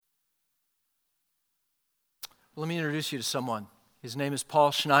Let me introduce you to someone. His name is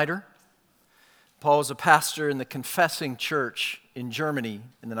Paul Schneider. Paul was a pastor in the Confessing Church in Germany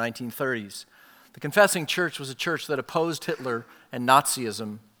in the 1930s. The Confessing Church was a church that opposed Hitler and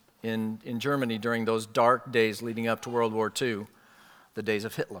Nazism in Germany during those dark days leading up to World War II, the days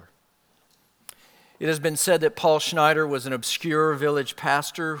of Hitler. It has been said that Paul Schneider was an obscure village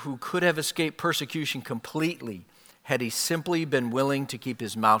pastor who could have escaped persecution completely had he simply been willing to keep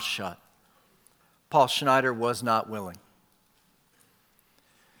his mouth shut. Paul Schneider was not willing.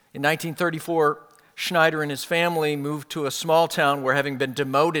 In 1934, Schneider and his family moved to a small town where, having been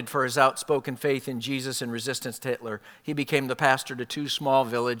demoted for his outspoken faith in Jesus and resistance to Hitler, he became the pastor to two small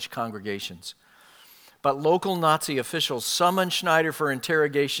village congregations. But local Nazi officials summoned Schneider for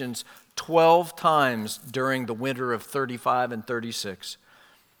interrogations 12 times during the winter of 35 and 36.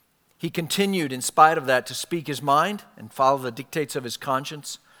 He continued, in spite of that, to speak his mind and follow the dictates of his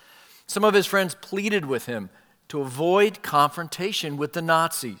conscience. Some of his friends pleaded with him to avoid confrontation with the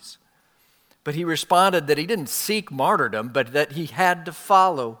Nazis. But he responded that he didn't seek martyrdom, but that he had to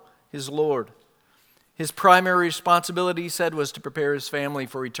follow his Lord. His primary responsibility, he said, was to prepare his family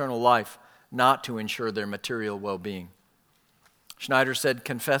for eternal life, not to ensure their material well-being. Schneider said,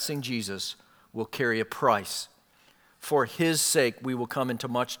 confessing Jesus will carry a price. For his sake, we will come into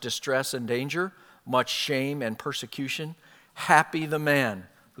much distress and danger, much shame and persecution. Happy the man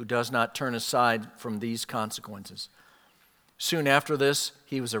who does not turn aside from these consequences. Soon after this,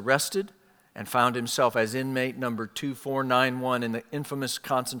 he was arrested and found himself as inmate number 2491 in the infamous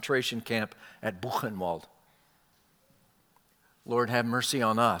concentration camp at Buchenwald. Lord, have mercy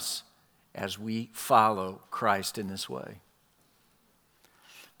on us as we follow Christ in this way.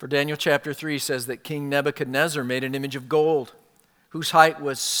 For Daniel chapter 3 says that King Nebuchadnezzar made an image of gold, whose height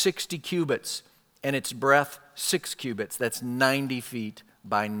was 60 cubits and its breadth 6 cubits. That's 90 feet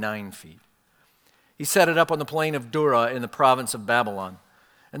by 9 feet. He set it up on the plain of Dura in the province of Babylon.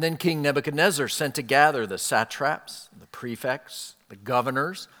 And then King Nebuchadnezzar sent to gather the satraps, the prefects, the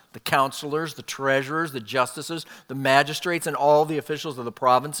governors, the counselors, the treasurers, the justices, the magistrates, and all the officials of the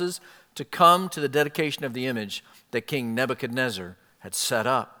provinces to come to the dedication of the image that King Nebuchadnezzar had set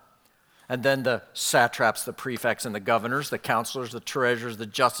up. And then the satraps, the prefects, and the governors, the counselors, the treasurers, the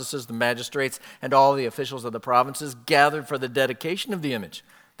justices, the magistrates, and all the officials of the provinces gathered for the dedication of the image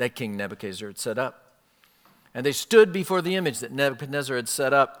that King Nebuchadnezzar had set up. And they stood before the image that Nebuchadnezzar had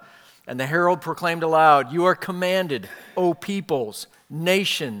set up, and the herald proclaimed aloud, "You are commanded, O peoples,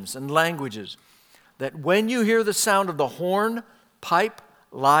 nations, and languages, that when you hear the sound of the horn, pipe,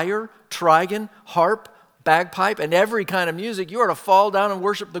 lyre, trigon, harp, bagpipe, and every kind of music, you are to fall down and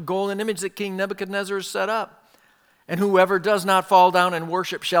worship the golden image that King Nebuchadnezzar has set up. And whoever does not fall down and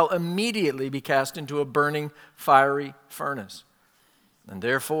worship shall immediately be cast into a burning, fiery furnace. And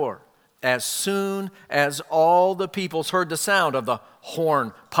therefore, as soon as all the peoples heard the sound of the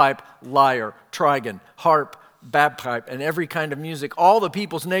horn, pipe, lyre, trigon, harp, bagpipe, and every kind of music, all the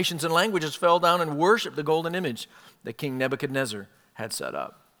peoples, nations, and languages fell down and worshiped the golden image that King Nebuchadnezzar had set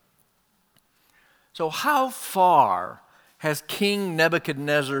up." So how far has King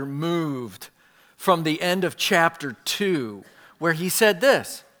Nebuchadnezzar moved from the end of chapter 2, where he said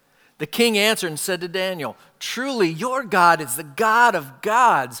this? The king answered and said to Daniel, "Truly your God is the God of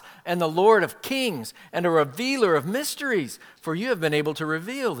gods and the Lord of kings and a revealer of mysteries, for you have been able to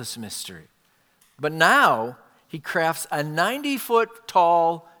reveal this mystery." But now he crafts a 90-foot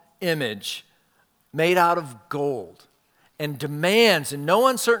tall image made out of gold, and demands in no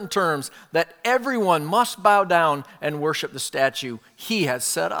uncertain terms that everyone must bow down and worship the statue he has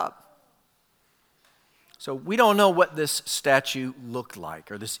set up. So we don't know what this statue looked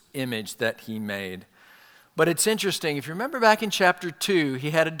like, or this image that he made. But it's interesting, if you remember back in chapter 2,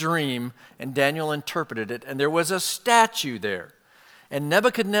 he had a dream, and Daniel interpreted it, and there was a statue there. And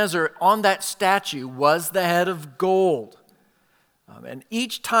Nebuchadnezzar, on that statue, was the head of gold. And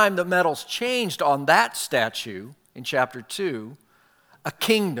each time the metals changed on that statue, in chapter 2, a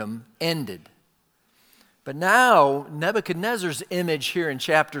kingdom ended. But now, Nebuchadnezzar's image here in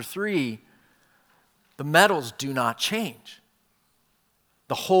chapter 3, the metals do not change.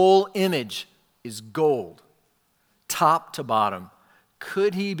 The whole image is gold, top to bottom.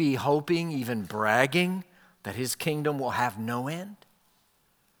 Could he be hoping, even bragging, that his kingdom will have no end?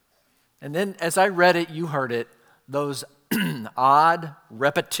 And then, as I read it, you heard it, those odd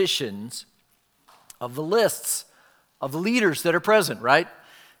repetitions of the lists of the leaders that are present, right?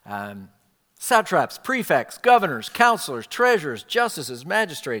 Satraps, prefects, governors, counselors, treasurers, justices,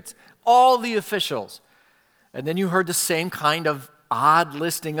 magistrates, all the officials. And then you heard the same kind of odd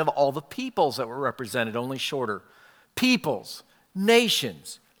listing of all the peoples that were represented, only shorter. Peoples,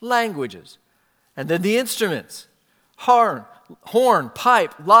 nations, languages. And then the instruments: horn,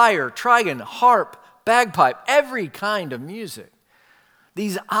 pipe, lyre, trigon, harp, bagpipe, every kind of music.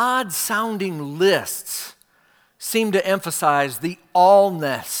 These odd-sounding lists seem to emphasize the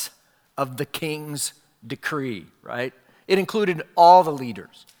allness of the king's decree, right? It included all the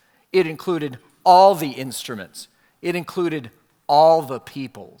leaders. It included all the instruments. It included all the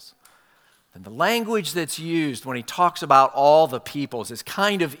peoples. And the language that's used when he talks about all the peoples is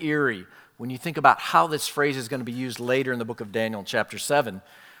kind of eerie when you think about how this phrase is going to be used later in the book of Daniel, chapter 7,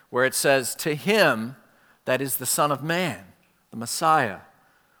 where it says, "To him, that is the Son of Man, the Messiah,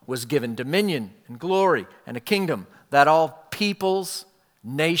 was given dominion and glory and a kingdom, that all peoples,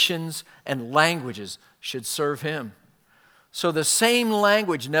 nations, and languages should serve him." So the same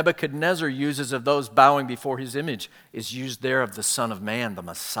language Nebuchadnezzar uses of those bowing before his image is used there of the Son of Man, the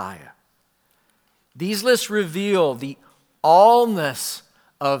Messiah. These lists reveal the allness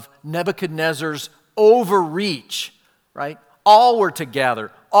of Nebuchadnezzar's overreach, right? All were to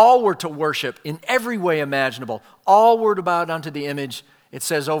gather, all were to worship in every way imaginable, all were to bow down to the image, it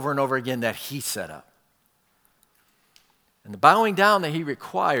says over and over again, that he set up. And the bowing down that he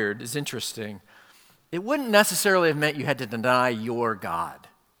required is interesting. It wouldn't necessarily have meant you had to deny your God,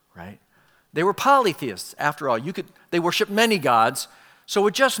 right? They were polytheists, after all. They worshiped many gods, so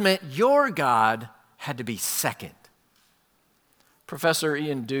it just meant your God had to be second. Professor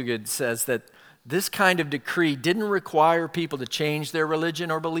Ian Duguid says that this kind of decree didn't require people to change their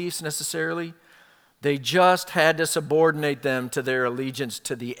religion or beliefs necessarily. They just had to subordinate them to their allegiance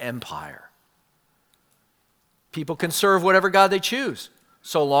to the empire. People can serve whatever God they choose,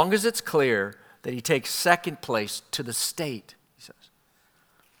 so long as it's clear that he takes second place to the state, he says.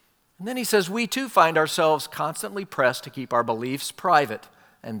 And then he says, we too find ourselves constantly pressed to keep our beliefs private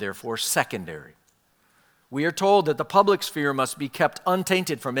and therefore secondary. We are told that the public sphere must be kept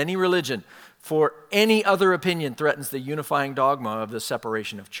untainted from any religion, for any other opinion threatens the unifying dogma of the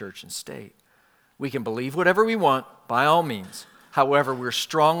separation of church and state. We can believe whatever we want, by all means. However, we're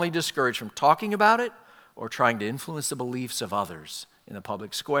strongly discouraged from talking about it or trying to influence the beliefs of others in the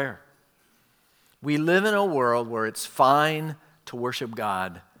public square. We live in a world where it's fine to worship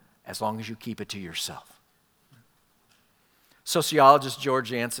God as long as you keep it to yourself. Sociologist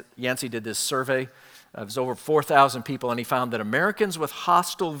George Yancey did this survey. It was over 4,000 people, and he found that Americans with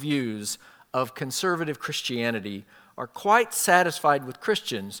hostile views of conservative Christianity are quite satisfied with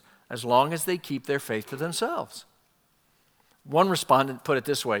Christians as long as they keep their faith to themselves. One respondent put it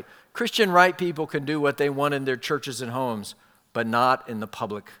this way: Christian right people can do what they want in their churches and homes, but not in the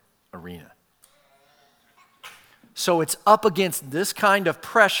public arena. So it's up against this kind of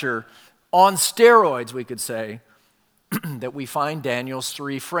pressure on steroids, we could say, that we find Daniel's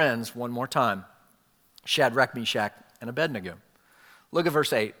three friends one more time: Shadrach, Meshach, and Abednego. Look at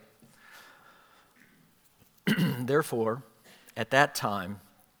verse 8. Therefore, at that time,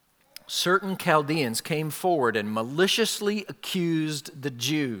 certain Chaldeans came forward and maliciously accused the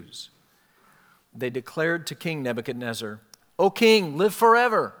Jews. They declared to King Nebuchadnezzar, "O king, live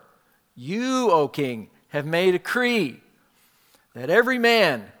forever. You, O king, have made a decree that every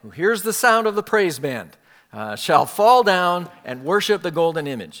man who hears the sound of the praise band shall fall down and worship the golden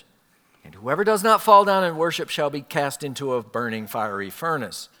image. And whoever does not fall down and worship shall be cast into a burning fiery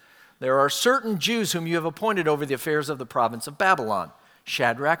furnace. There are certain Jews whom you have appointed over the affairs of the province of Babylon,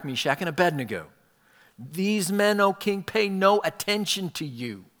 Shadrach, Meshach, and Abednego. These men, O king, pay no attention to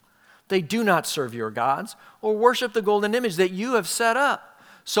you. They do not serve your gods or worship the golden image that you have set up."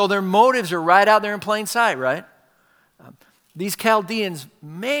 So their motives are right out there in plain sight, right? These Chaldeans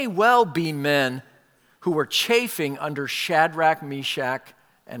may well be men who were chafing under Shadrach, Meshach,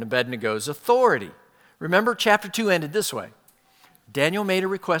 and Abednego's authority. Remember, chapter 2 ended this way. Daniel made a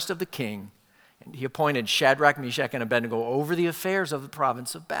request of the king, and he appointed Shadrach, Meshach, and Abednego over the affairs of the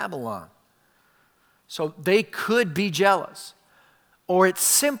province of Babylon. So they could be jealous, or it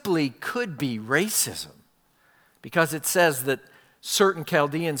simply could be racism, because it says that certain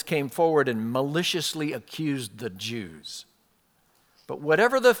Chaldeans came forward and maliciously accused the Jews. But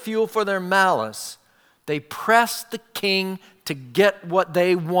whatever the fuel for their malice, they pressed the king to get what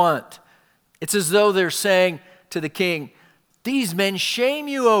they want. It's as though they're saying to the king, "These men shame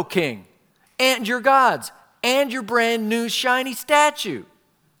you, O king, and your gods, and your brand new shiny statue."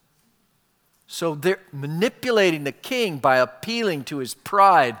 So they're manipulating the king by appealing to his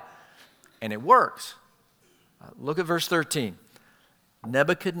pride, and it works. Look at verse 13.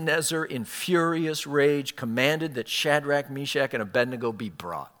 Nebuchadnezzar, in furious rage, commanded that Shadrach, Meshach, and Abednego be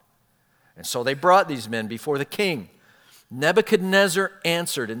brought. And so they brought these men before the king. Nebuchadnezzar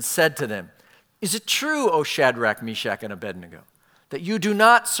answered and said to them, "Is it true, O Shadrach, Meshach, and Abednego, that you do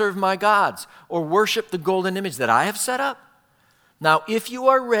not serve my gods or worship the golden image that I have set up? Now, if you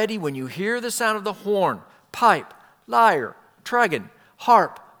are ready when you hear the sound of the horn, pipe, lyre, trigon,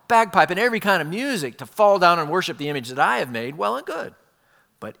 harp, bagpipe, and every kind of music to fall down and worship the image that I have made, well and good.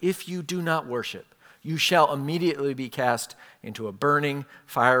 But if you do not worship, you shall immediately be cast into a burning,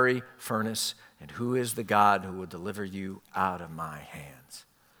 fiery furnace. And who is the God who will deliver you out of my hands?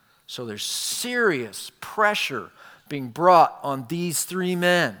 So there's serious pressure being brought on these three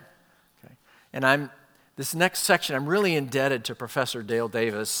men. Okay? And this next section, I'm really indebted to Professor Dale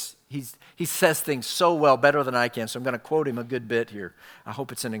Davis. He says things so well, better than I can, so I'm going to quote him a good bit here. I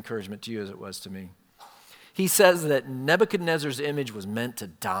hope it's an encouragement to you as it was to me. He says that Nebuchadnezzar's image was meant to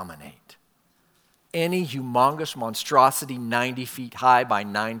dominate. Any humongous monstrosity 90 feet high by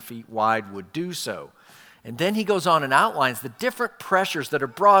 9 feet wide would do so. And then he goes on and outlines the different pressures that are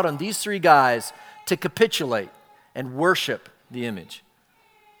brought on these three guys to capitulate and worship the image.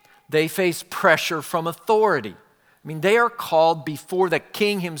 They face pressure from authority. I mean, they are called before the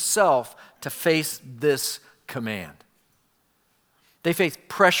king himself to face this command. They face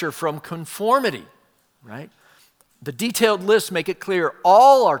pressure from conformity, right? The detailed lists make it clear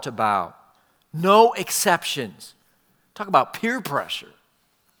all are to bow. No exceptions. Talk about peer pressure.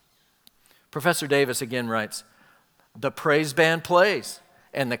 Professor Davis again writes, the praise band plays,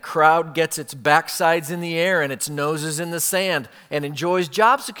 and the crowd gets its backsides in the air and its noses in the sand and enjoys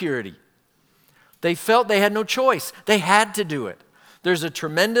job security. They felt they had no choice. They had to do it. There's a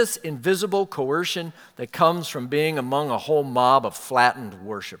tremendous invisible coercion that comes from being among a whole mob of flattened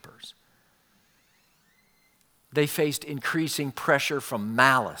worshipers. They faced increasing pressure from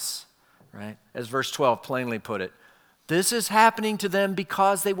malice. Right? As verse 12 plainly put it, this is happening to them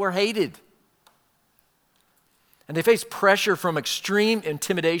because they were hated. And they face pressure from extreme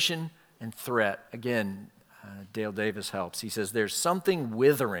intimidation and threat. Again, Dale Davis helps. He says, there's something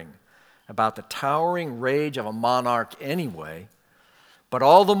withering about the towering rage of a monarch anyway, but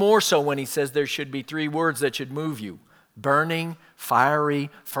all the more so when he says there should be three words that should move you: burning, fiery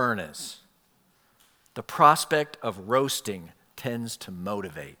furnace. The prospect of roasting tends to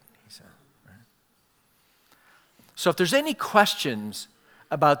motivate. So if there's any questions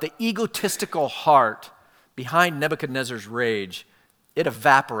about the egotistical heart behind Nebuchadnezzar's rage, it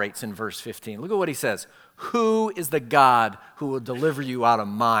evaporates in verse 15. Look at what he says. Who is the God who will deliver you out of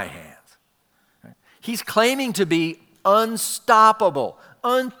my hands? Right? He's claiming to be unstoppable,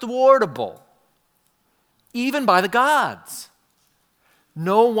 unthwartable, even by the gods.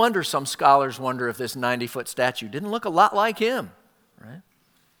 No wonder some scholars wonder if this 90-foot statue didn't look a lot like him, right?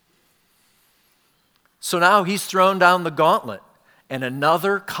 So now he's thrown down the gauntlet, and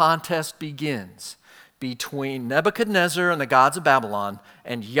another contest begins between Nebuchadnezzar and the gods of Babylon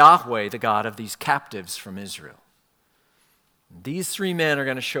and Yahweh, the God of these captives from Israel. These three men are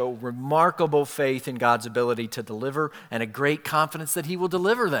going to show remarkable faith in God's ability to deliver and a great confidence that he will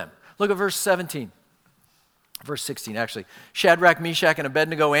deliver them. Look at verse 17. Verse 16, actually. Shadrach, Meshach, and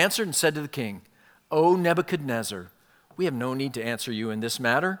Abednego answered and said to the king, O Nebuchadnezzar, we have no need to answer you in this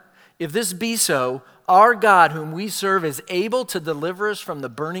matter. If this be so, our God whom we serve is able to deliver us from the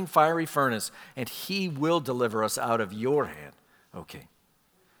burning fiery furnace, and he will deliver us out of your hand. Okay.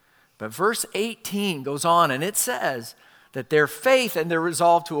 But verse 18 goes on, and it says that their faith and their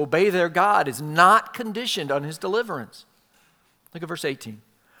resolve to obey their God is not conditioned on his deliverance. Look at verse 18.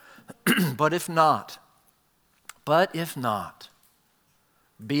 But if not,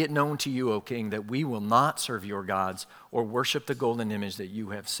 be it known to you, O king, that we will not serve your gods or worship the golden image that you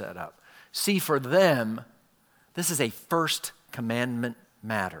have set up. See, for them, this is a first commandment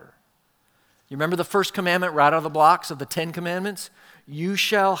matter. You remember the first commandment right out of the blocks of the 10 commandments? You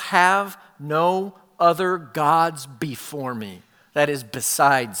shall have no other gods before me, that is,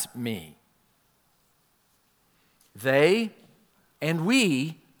 besides me. They and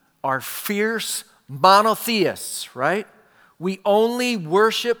we are fierce monotheists, right? We only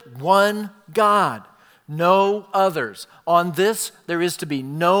worship one God, no others. On this, there is to be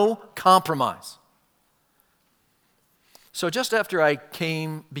no compromise. So just after I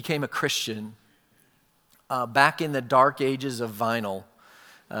became a Christian, back in the dark ages of vinyl,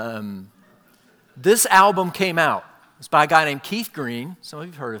 this album came out. It's by a guy named Keith Green. Some of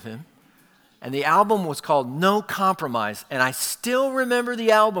you have heard of him. And the album was called No Compromise. And I still remember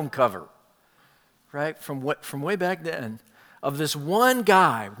the album cover, right, from way back then, of this one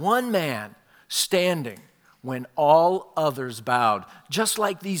guy, one man, standing when all others bowed, just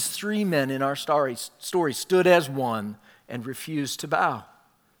like these three men in our story stood as one and refused to bow.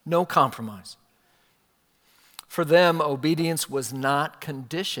 No compromise. For them, obedience was not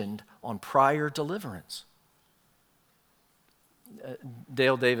conditioned on prior deliverance.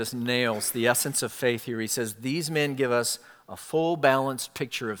 Dale Davis nails the essence of faith here. He says, these men give us a full, balanced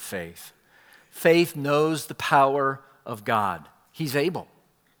picture of faith. Faith knows the power of God. He's able.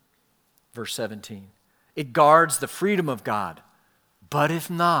 Verse 17. It guards the freedom of God. But if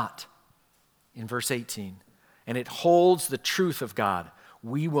not, in verse 18, and it holds the truth of God,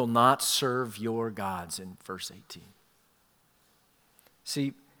 we will not serve your gods, in verse 18.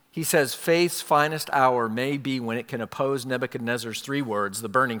 See, he says faith's finest hour may be when it can oppose Nebuchadnezzar's 3 words, the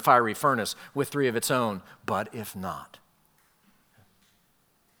burning fiery furnace, with 3 of its own, but if not.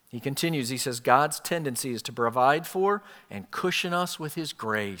 He continues, he says, God's tendency is to provide for and cushion us with his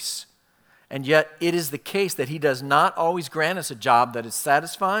grace. And yet it is the case that he does not always grant us a job that is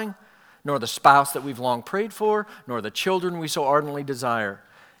satisfying, nor the spouse that we've long prayed for, nor the children we so ardently desire.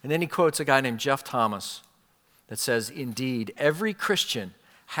 And then he quotes a guy named Jeff Thomas that says, indeed, every Christian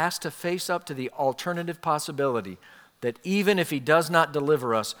has to face up to the alternative possibility that even if he does not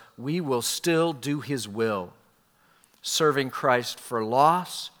deliver us, we will still do his will, serving Christ for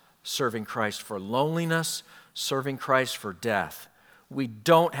loss, serving Christ for loneliness, serving Christ for death. We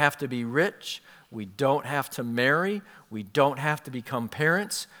don't have to be rich. We don't have to marry. We don't have to become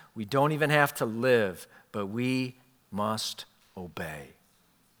parents. We don't even have to live, but we must obey.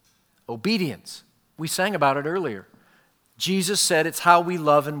 Obedience. We sang about it earlier. Jesus said it's how we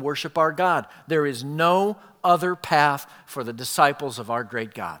love and worship our God. There is no other path for the disciples of our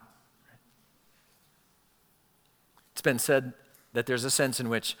great God. It's been said that there's a sense in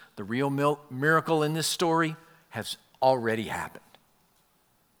which the real miracle in this story has already happened.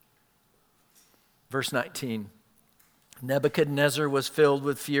 Verse 19, Nebuchadnezzar was filled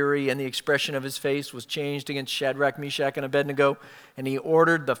with fury, and the expression of his face was changed against Shadrach, Meshach, and Abednego, and he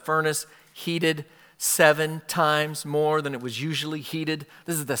ordered the furnace heated 7 times more than it was usually heated.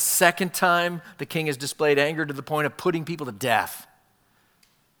 This is the 2nd time the king has displayed anger to the point of putting people to death.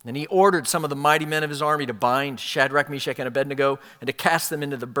 And he ordered some of the mighty men of his army to bind Shadrach, Meshach, and Abednego and to cast them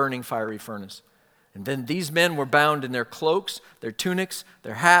into the burning fiery furnace. And then these men were bound in their cloaks, their tunics,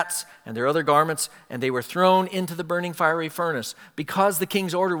 their hats, and their other garments, and they were thrown into the burning fiery furnace. Because the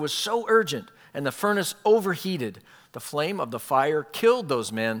king's order was so urgent and the furnace overheated, the flame of the fire killed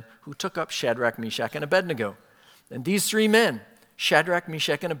those men who took up Shadrach, Meshach, and Abednego. And these 3 men, Shadrach,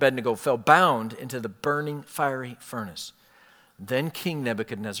 Meshach, and Abednego, fell bound into the burning fiery furnace. Then King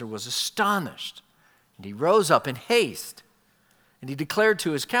Nebuchadnezzar was astonished, and he rose up in haste, and he declared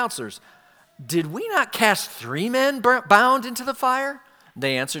to his counselors, did we not cast 3 men bound into the fire?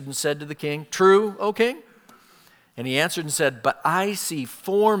 They answered and said to the king, true, O king. And he answered and said, but I see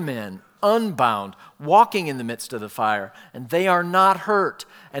 4 men unbound, walking in the midst of the fire, and they are not hurt.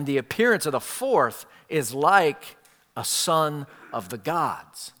 And the appearance of the 4th is like a son of the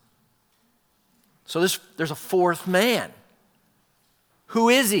gods. So there's a 4th man. Who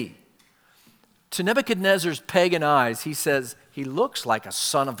is he? To Nebuchadnezzar's pagan eyes, he says he looks like a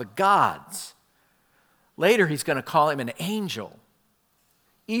son of the gods. Later, he's going to call him an angel.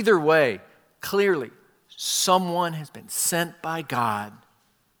 Either way, clearly, someone has been sent by God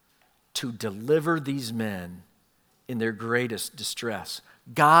to deliver these men in their greatest distress.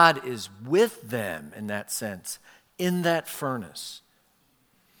 God is with them in that sense, in that furnace.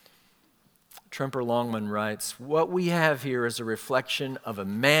 Tremper Longman writes, what we have here is a reflection of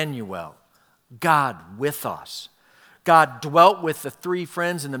Emmanuel, God with us. God dwelt with the 3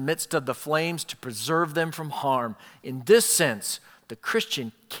 friends in the midst of the flames to preserve them from harm. In this sense, the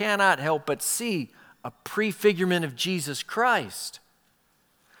Christian cannot help but see a prefigurement of Jesus Christ,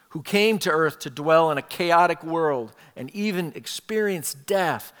 who came to earth to dwell in a chaotic world and even experience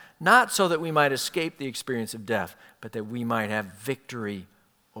death, not so that we might escape the experience of death, but that we might have victory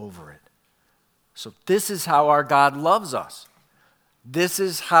over it. So this is how our God loves us. This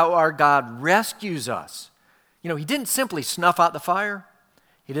is how our God rescues us. You know, he didn't simply snuff out the fire.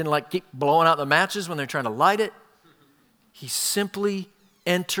 He didn't keep blowing out the matches when they're trying to light it. He simply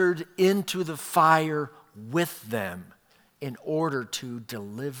entered into the fire with them in order to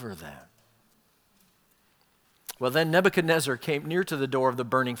deliver them. Well, then Nebuchadnezzar came near to the door of the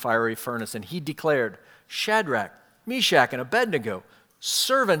burning fiery furnace, and he declared, Shadrach, Meshach, and Abednego,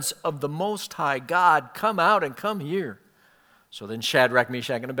 servants of the Most High God, come out and come here. So then Shadrach,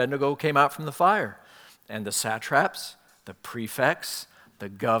 Meshach, and Abednego came out from the fire. And the satraps, the prefects, the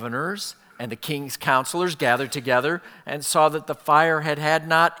governors, and the king's counselors gathered together and saw that the fire had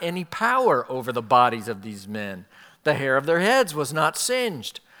not any power over the bodies of these men. The hair of their heads was not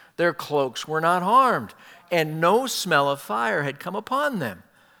singed. Their cloaks were not harmed. And no smell of fire had come upon them.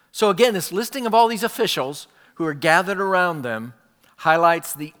 So again, this listing of all these officials who are gathered around them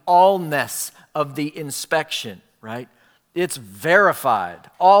highlights the allness of the inspection, right? It's verified.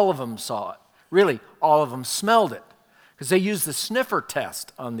 All of them saw it. Really, all of them smelled it. Because they used the sniffer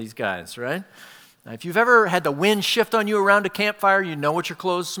test on these guys, right? Now, if you've ever had the wind shift on you around a campfire, you know what your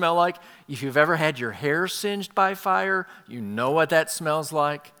clothes smell like. If you've ever had your hair singed by fire, you know what that smells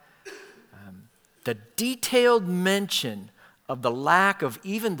like. The detailed mention of the lack of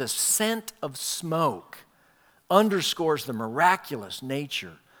even the scent of smoke underscores the miraculous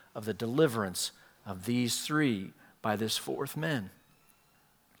nature of the deliverance of these three by this fourth man.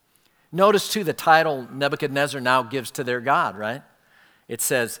 Notice, too, the title Nebuchadnezzar now gives to their God, right? It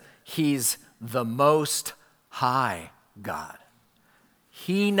says, He's the Most High God.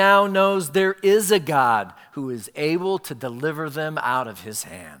 He now knows there is a God who is able to deliver them out of his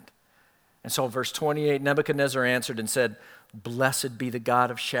hand. And so, verse 28, Nebuchadnezzar answered and said, Blessed be the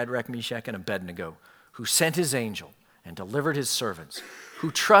God of Shadrach, Meshach, and Abednego, who sent his angel and delivered his servants, who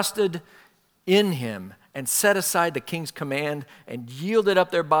trusted in him and set aside the king's command and yielded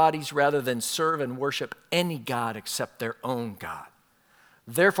up their bodies rather than serve and worship any god except their own God.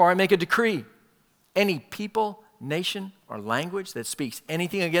 Therefore, I make a decree. Any people, nation, or language that speaks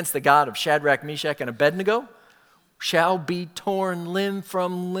anything against the God of Shadrach, Meshach, and Abednego shall be torn limb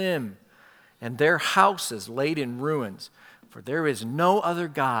from limb, and their houses laid in ruins. For there is no other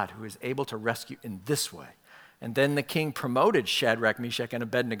God who is able to rescue in this way. And then the king promoted Shadrach, Meshach, and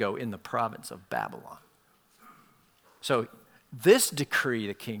Abednego in the province of Babylon. So this decree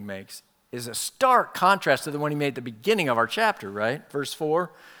the king makes is a stark contrast to the one he made at the beginning of our chapter, right? Verse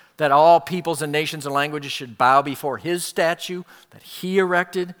 4, that all peoples and nations and languages should bow before his statue that he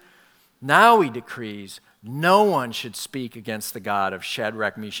erected. Now he decrees no one should speak against the God of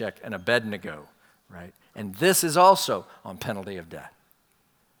Shadrach, Meshach, and Abednego, right? And this is also on penalty of death.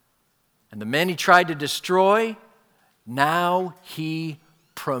 And the men he tried to destroy, now he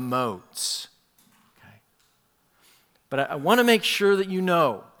promotes. Okay? But I want to make sure that you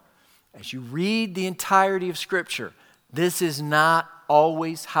know, as you read the entirety of Scripture, this is not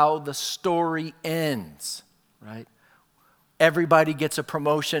always how the story ends, right? Everybody gets a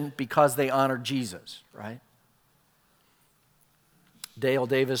promotion because they honor Jesus, right? Dale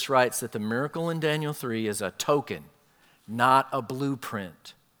Davis writes that the miracle in Daniel 3 is a token, not a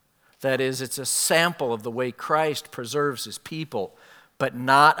blueprint. That is, it's a sample of the way Christ preserves his people, but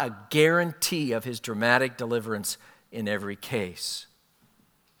not a guarantee of his dramatic deliverance in every case.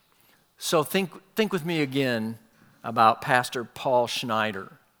 So think with me again about Pastor Paul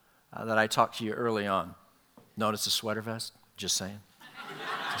Schneider that I talked to you early on. Notice the sweater vest? Just saying.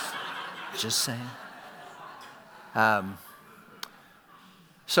 Just saying.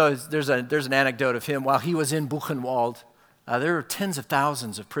 So there's an anecdote of him. While he was in Buchenwald, there were tens of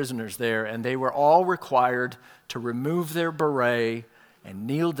thousands of prisoners there, and they were all required to remove their beret and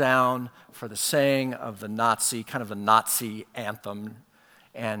kneel down for the saying of the Nazi anthem.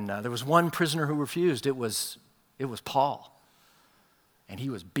 And there was one prisoner who refused. It was Paul. And he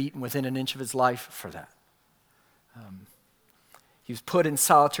was beaten within an inch of his life for that. He was put in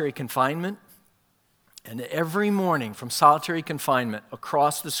solitary confinement. And every morning from solitary confinement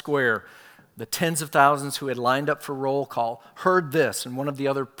across the square, the tens of thousands who had lined up for roll call heard this, and one of the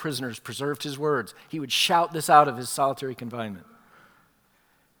other prisoners preserved his words. He would shout this out of his solitary confinement.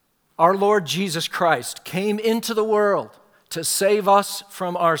 Our Lord Jesus Christ came into the world to save us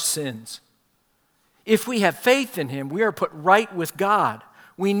from our sins. If we have faith in him, we are put right with God.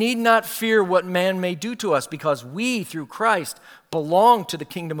 We need not fear what man may do to us because we, through Christ, belong to the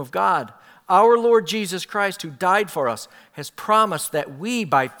kingdom of God. Our Lord Jesus Christ, who died for us, has promised that we,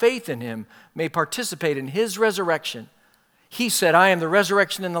 by faith in him, may participate in his resurrection. He said, I am the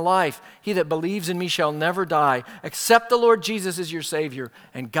resurrection and the life. He that believes in me shall never die. Accept the Lord Jesus as your Savior,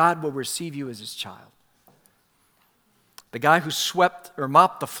 and God will receive you as his child. The guy who swept or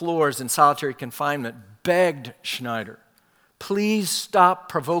mopped the floors in solitary confinement begged Schneider, please stop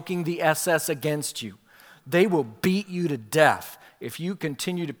provoking the SS against you. They will beat you to death if you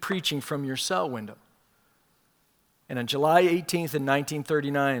continue to preaching from your cell window. And on July 18th in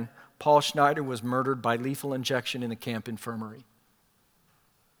 1939, Paul Schneider was murdered by lethal injection in the camp infirmary.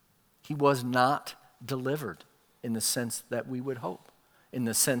 He was not delivered in the sense that we would hope, in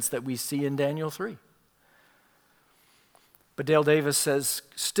the sense that we see in Daniel 3. But Dale Davis says,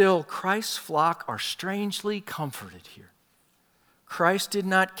 still, Christ's flock are strangely comforted here. Christ did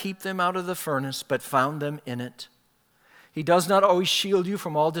not keep them out of the furnace, but found them in it. He does not always shield you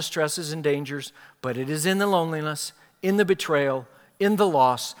from all distresses and dangers, but it is in the loneliness, in the betrayal, in the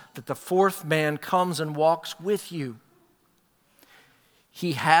loss, that the fourth man comes and walks with you.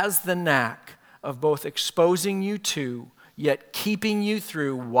 He has the knack of both exposing you to yet keeping you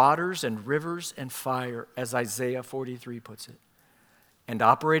through waters and rivers and fire, as Isaiah 43 puts it, and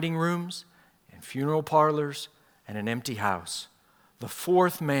operating rooms and funeral parlors and an empty house. The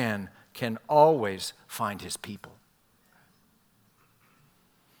fourth man can always find his people.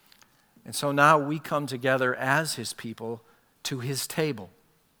 And so now we come together as his people to his table.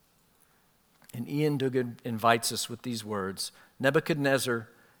 And Ian Dugan invites us with these words: Nebuchadnezzar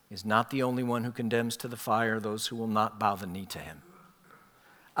is not the only one who condemns to the fire those who will not bow the knee to him.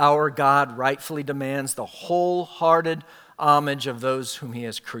 Our God rightfully demands the wholehearted homage of those whom he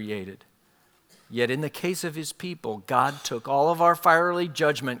has created. Yet in the case of his people, God took all of our fiery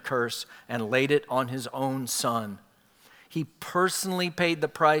judgment curse and laid it on his own Son. He personally paid the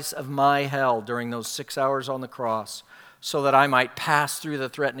price of my hell during those 6 hours on the cross so that I might pass through the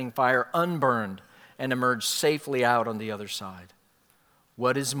threatening fire unburned and emerge safely out on the other side.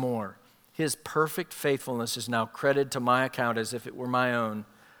 What is more, his perfect faithfulness is now credited to my account as if it were my own.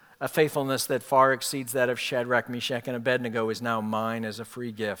 A faithfulness that far exceeds that of Shadrach, Meshach, and Abednego is now mine as a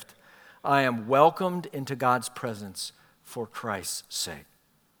free gift. I am welcomed into God's presence for Christ's sake.